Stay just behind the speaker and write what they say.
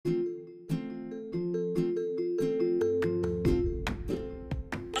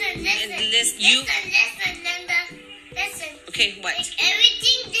Listen, Linda. Listen. Okay, what? Like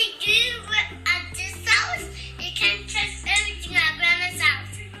everything they do at this house, you can't trust everything at Grandma's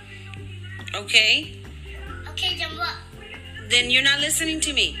house. Okay. Okay, then what? Then you're not listening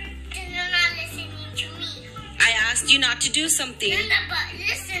to me. Then you're not listening to me. I asked you not to do something. Linda, but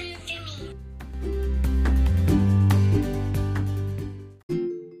listen to me.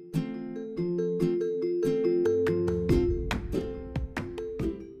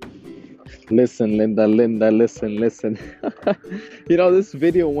 Listen, Linda, listen. This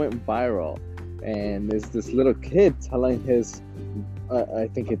video went viral, and there's this little kid telling his, I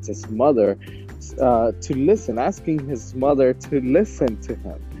think it's his mother, to listen, asking his mother to listen to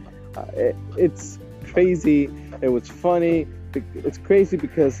him. It's crazy. It was funny. It's crazy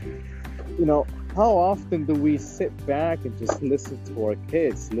because, how often do we sit back and just listen to our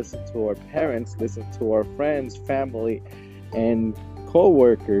kids, listen to our parents, listen to our friends, family, and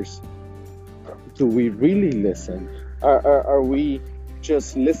co-workers? Do we really listen? Are we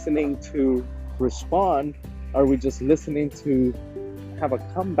just listening to respond? Are we just listening to have a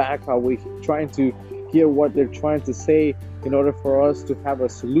comeback? Are we trying to hear what they're trying to say in order for us to have a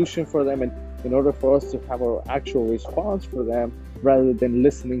solution for them and in order for us to have an actual response for them rather than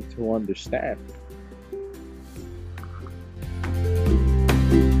listening to understand?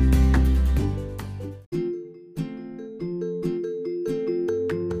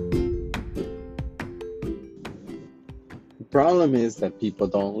 The problem is that people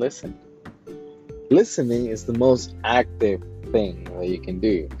don't listen. Listening is the most active thing that you can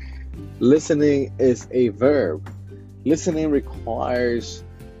do. Listening is a verb. Listening requires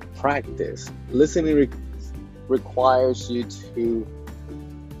practice. Listening requires you to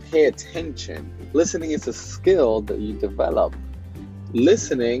pay attention. Listening is a skill that you develop.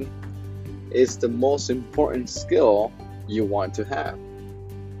 Listening is the most important skill you want to have.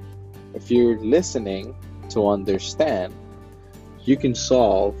 If you're listening to understand, you can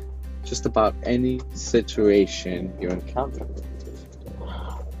solve just about any situation you encounter.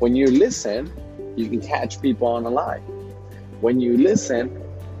 When you listen, you can catch people on a lie. When you listen,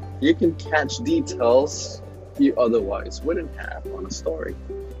 you can catch details you otherwise wouldn't have on a story.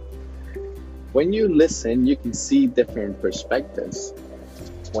 When you listen, you can see different perspectives.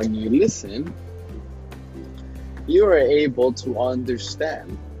 When you listen, you are able to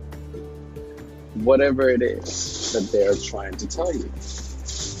understand whatever it is that they're trying to tell you.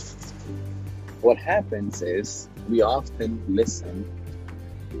 What happens is we often listen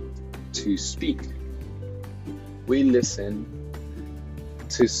to speak. We listen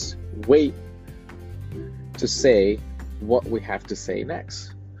to wait to say what we have to say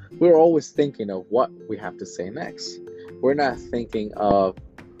next. We're always thinking of what we have to say next. We're not thinking of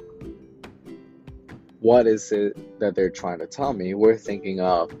what is it that they're trying to tell me. We're thinking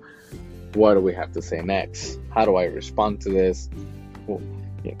of what do we have to say next? How do I respond to this?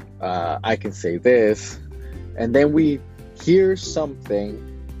 I can say this. And then we hear something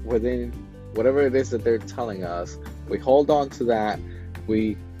within whatever it is that they're telling us. We hold on to that.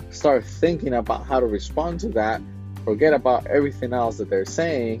 We start thinking about how to respond to that, forget about everything else that they're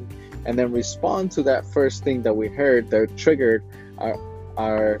saying, and then respond to that first thing that we heard that triggered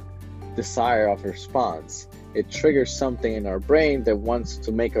our desire of response. It triggers something in our brain that wants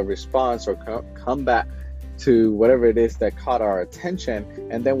to make a response or come back to whatever it is that caught our attention,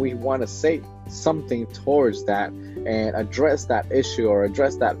 and then we want to say something towards that and address that issue or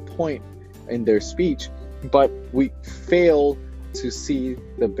address that point in their speech, but we fail to see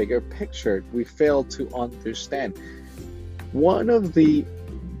the bigger picture. We fail to understand. One of the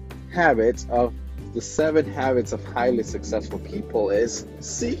habits of the 7 habits of highly successful people is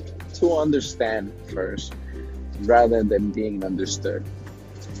seek to understand first rather than being understood.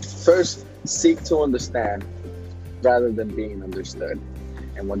 First, seek to understand rather than being understood.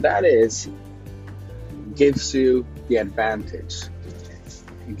 And what that is, gives you the advantage.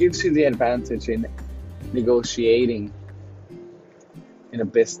 It gives you the advantage in negotiating in a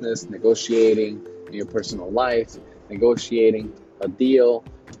business, negotiating in your personal life, negotiating a deal.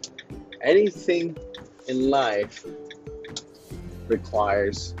 Anything in life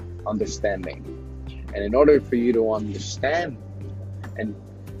requires understanding. And in order for you to understand and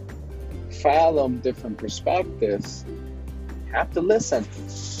fathom different perspectives, you have to listen.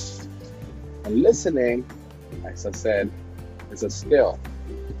 And listening, as I said, is a skill.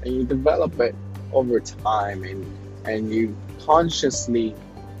 And you develop it over time, and you consciously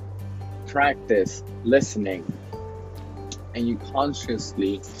practice listening. And you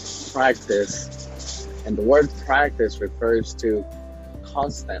consciously practice, and the word practice refers to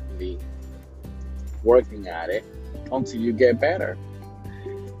constantly working at it until you get better.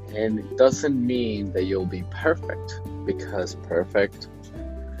 And it doesn't mean that you'll be perfect, because perfect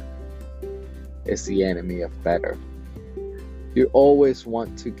is the enemy of better. You always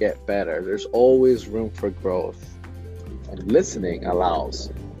want to get better. There's always room for growth. And listening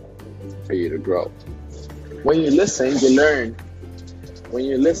allows for you to grow. When you listen, you learn. When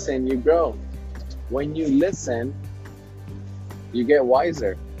you listen, you grow. When you listen, you get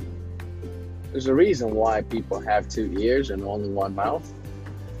wiser. There's a reason why people have 2 ears and only 1 mouth.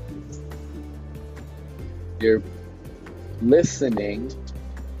 You're listening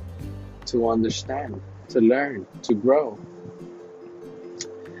to understand, to learn, to grow.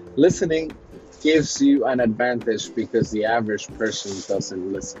 Listening gives you an advantage because the average person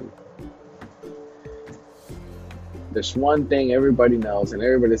doesn't listen. There's one thing everybody knows, and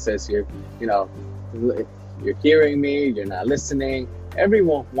everybody says you're hearing me, you're not listening.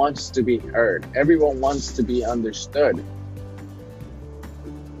 Everyone wants to be heard. Everyone wants to be understood.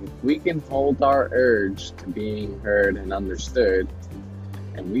 If we can hold our urge to being heard and understood,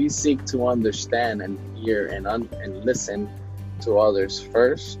 and we seek to understand and hear and listen to others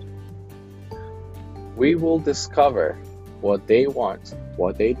first, we will discover what they want,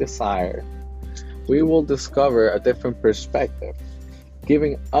 what they desire. We will discover a different perspective,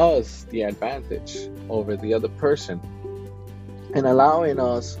 giving us the advantage over the other person and allowing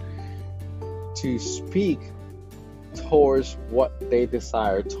us to speak towards what they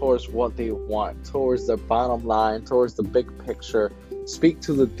desire, towards what they want, towards the bottom line, towards the big picture. Speak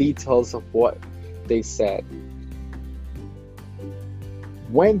to the details of what they said.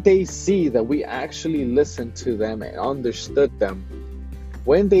 When they see that we actually listened to them and understood them,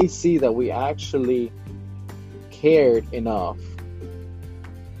 when they see that we actually cared enough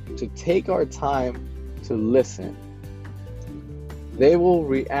to take our time to listen, they will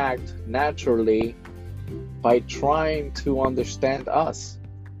react naturally by trying to understand us.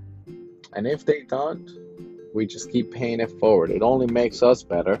 And if they don't, we just keep paying it forward. It only makes us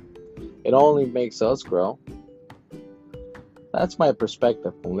better. It only makes us grow. That's my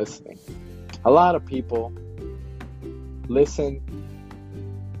perspective on listening. A lot of people listen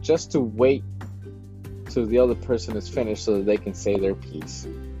just to wait till the other person is finished so that they can say their piece.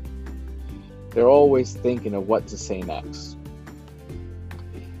 They're always thinking of what to say next.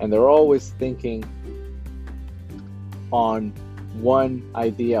 And they're always thinking on one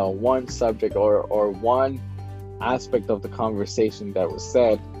idea, one subject, or one aspect of the conversation that was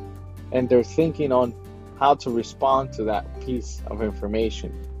said. And they're thinking on how to respond to that piece of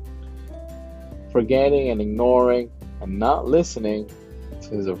information, forgetting and ignoring and not listening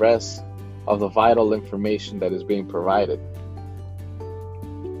to the rest of the vital information that is being provided.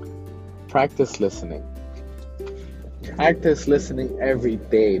 Practice listening. Practice listening every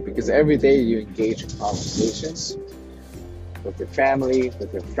day, because every day you engage in conversations with your family,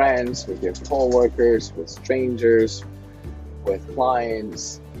 with your friends, with your co-workers, with strangers, with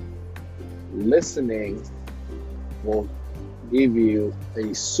clients. Listening will give you a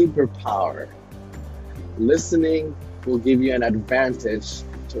superpower. Listening will give you an advantage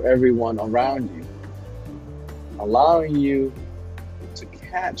to everyone around you, allowing you to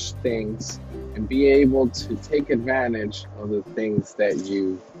catch things and be able to take advantage of the things that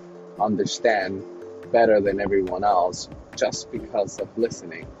you understand better than everyone else just because of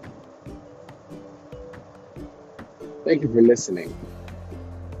listening. Thank you for listening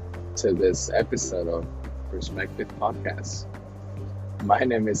to this episode of Perspective Podcast. My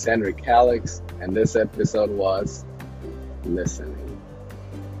name is Henry Calix, and this episode was Listening.